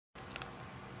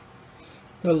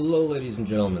Hello ladies and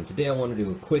gentlemen, today I want to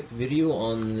do a quick video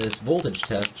on this voltage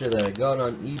tester that I got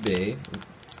on eBay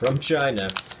from China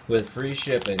with free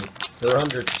shipping for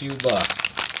under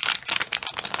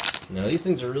 $2. Now these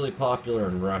things are really popular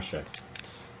in Russia.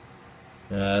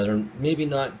 They're maybe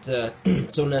not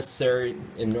so necessary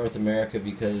in North America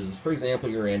because, for example,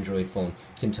 your Android phone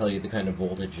can tell you the kind of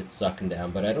voltage it's sucking down,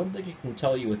 but I don't think it can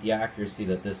tell you with the accuracy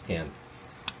that this can.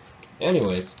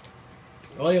 Anyways,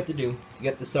 all you have to do to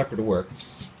get the sucker to work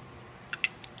is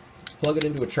plug it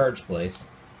into a charge place,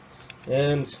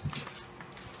 and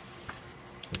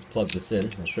let's plug this in.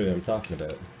 I'll show you what I'm talking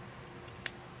about.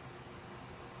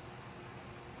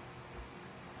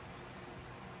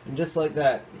 And just like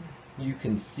that, you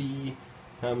can see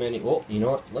how many. Well, you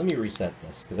know what? Let me reset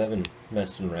this because I've been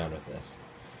messing around with this.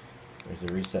 There's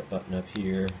a reset button up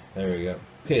here. There we go.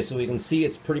 Okay, so we can see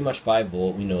it's pretty much 5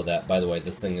 volt. We know that. By the way,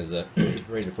 this thing is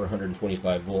rated for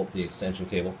 125 volt, the extension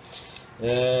cable.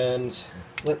 And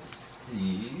let's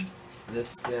see.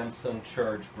 This Samsung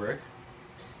charge brick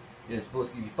is supposed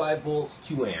to give you 5 volts,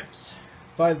 2 amps.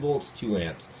 5 volts, 2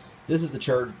 amps. This is the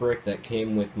charge brick that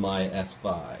came with my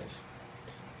S5.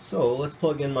 So let's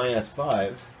plug in my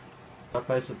S5. Up,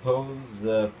 I suppose,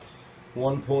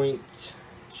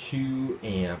 1.2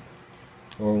 amp.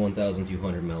 Or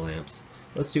 1,200 milliamps.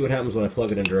 Let's see what happens when I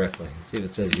plug it in directly. Let's see if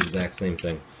it says the exact same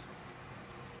thing.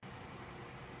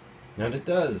 And it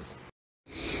does.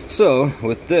 So,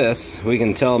 with this, we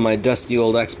can tell my dusty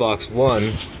old Xbox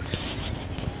One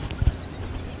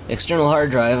external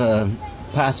hard drive,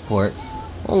 passport,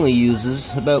 only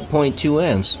uses about 0.2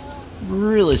 amps.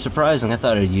 Really surprising. I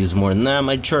thought it'd use more than that.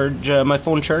 My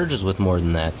phone charges with more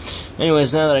than that.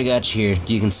 Anyways, now that I got you here,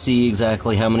 you can see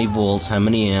exactly how many volts, how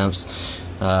many amps,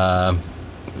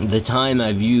 the time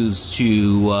I've used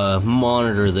to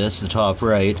monitor this, the top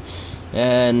right,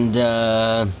 and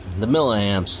the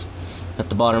milliamps at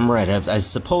the bottom right. I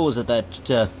suppose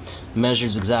that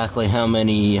measures exactly how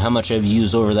much I've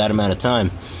used over that amount of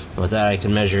time. With that, I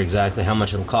can measure exactly how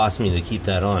much it'll cost me to keep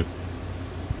that on.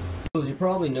 As you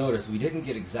probably noticed, we didn't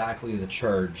get exactly the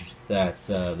charge that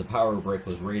the power brick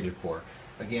was rated for.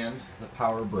 Again, the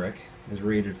power brick is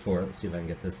rated for, let's see if I can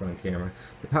get this on camera.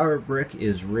 The power brick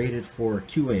is rated for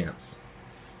 2 amps.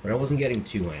 But I wasn't getting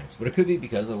 2 amps. But it could be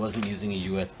because I wasn't using a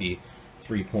USB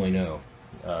 3.0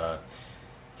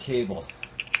 cable.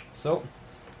 So,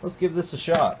 let's give this a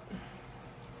shot.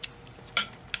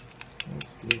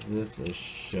 Let's give this a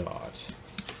shot.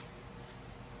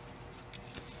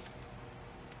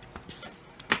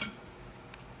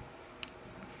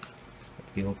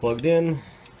 Cable plugged in,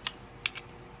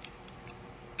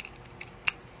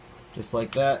 just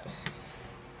like that.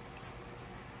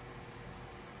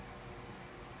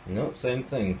 Nope, same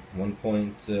thing.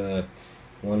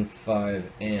 1.15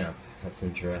 amp. That's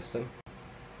interesting.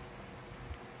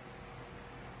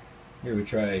 Here we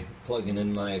try plugging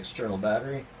in my external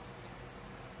battery,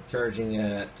 charging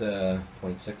at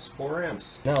 0.64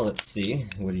 amps. Now let's see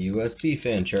what a USB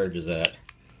fan charges at.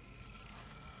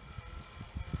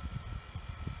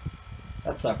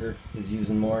 That sucker is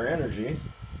using more energy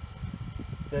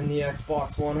than the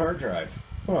Xbox One hard drive.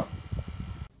 Huh.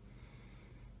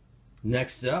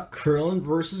 Next up, Krillin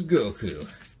versus Goku.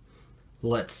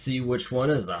 Let's see which one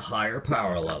is the higher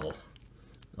power level.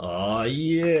 Aw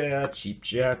yeah, cheap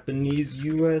Japanese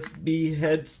USB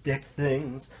head stick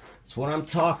things. That's what I'm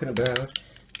talking about.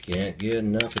 Can't get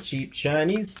enough of cheap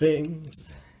Chinese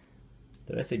things.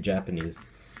 Did I say Japanese?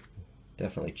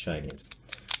 Definitely Chinese.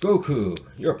 Goku,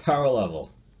 your power level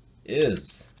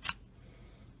is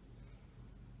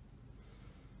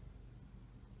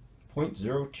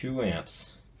 0.02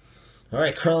 amps.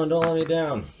 Alright, Krillin, don't let me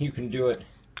down. You can do it.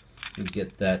 You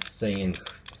get that Saiyan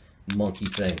monkey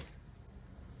thing.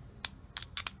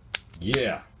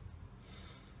 Yeah.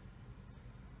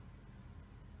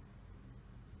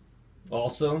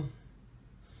 Also,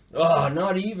 oh,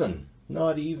 not even.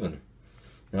 Not even.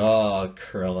 Oh,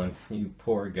 Krillin, you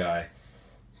poor guy.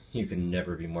 You can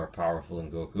never be more powerful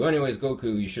than Goku. Anyways,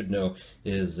 Goku, you should know,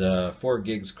 is 4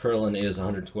 gigs. Krillin is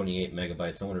 128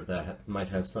 megabytes. I wonder if that might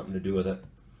have something to do with it.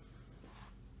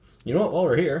 You know what, while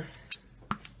we're here,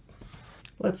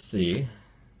 let's see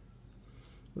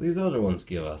what these other ones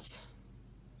give us.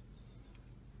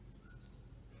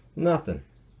 Nothing.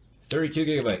 32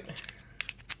 gigabyte.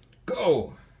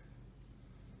 Go!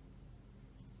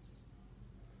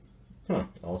 Huh,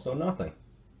 also nothing.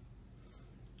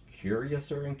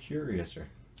 Curiouser and curiouser.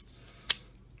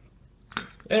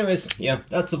 Anyways, yeah,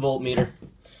 that's the voltmeter.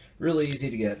 Really easy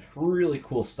to get. Really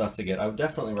cool stuff to get. I would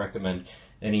definitely recommend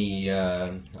any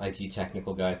IT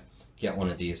technical guy get one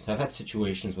of these. I've had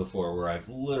situations before where I've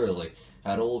literally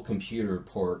had old computer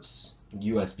ports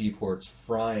USB ports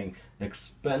frying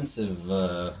expensive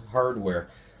hardware,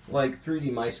 like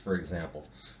 3D mice, for example.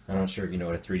 I'm not sure if you know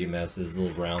what a 3D mouse is, a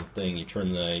little round thing. You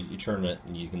turn it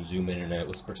and you can zoom in and out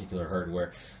with particular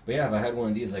hardware. But yeah, if I had one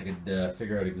of these, I could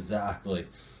figure out exactly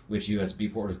which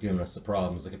USB port was giving us the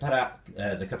problems. The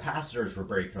capacitors were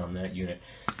breaking on that unit,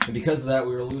 and because of that,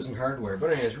 we were losing hardware.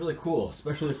 But anyway, it's really cool,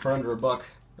 especially for under $1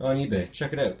 on eBay.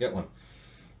 Check it out, get one.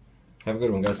 Have a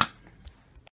good one, guys.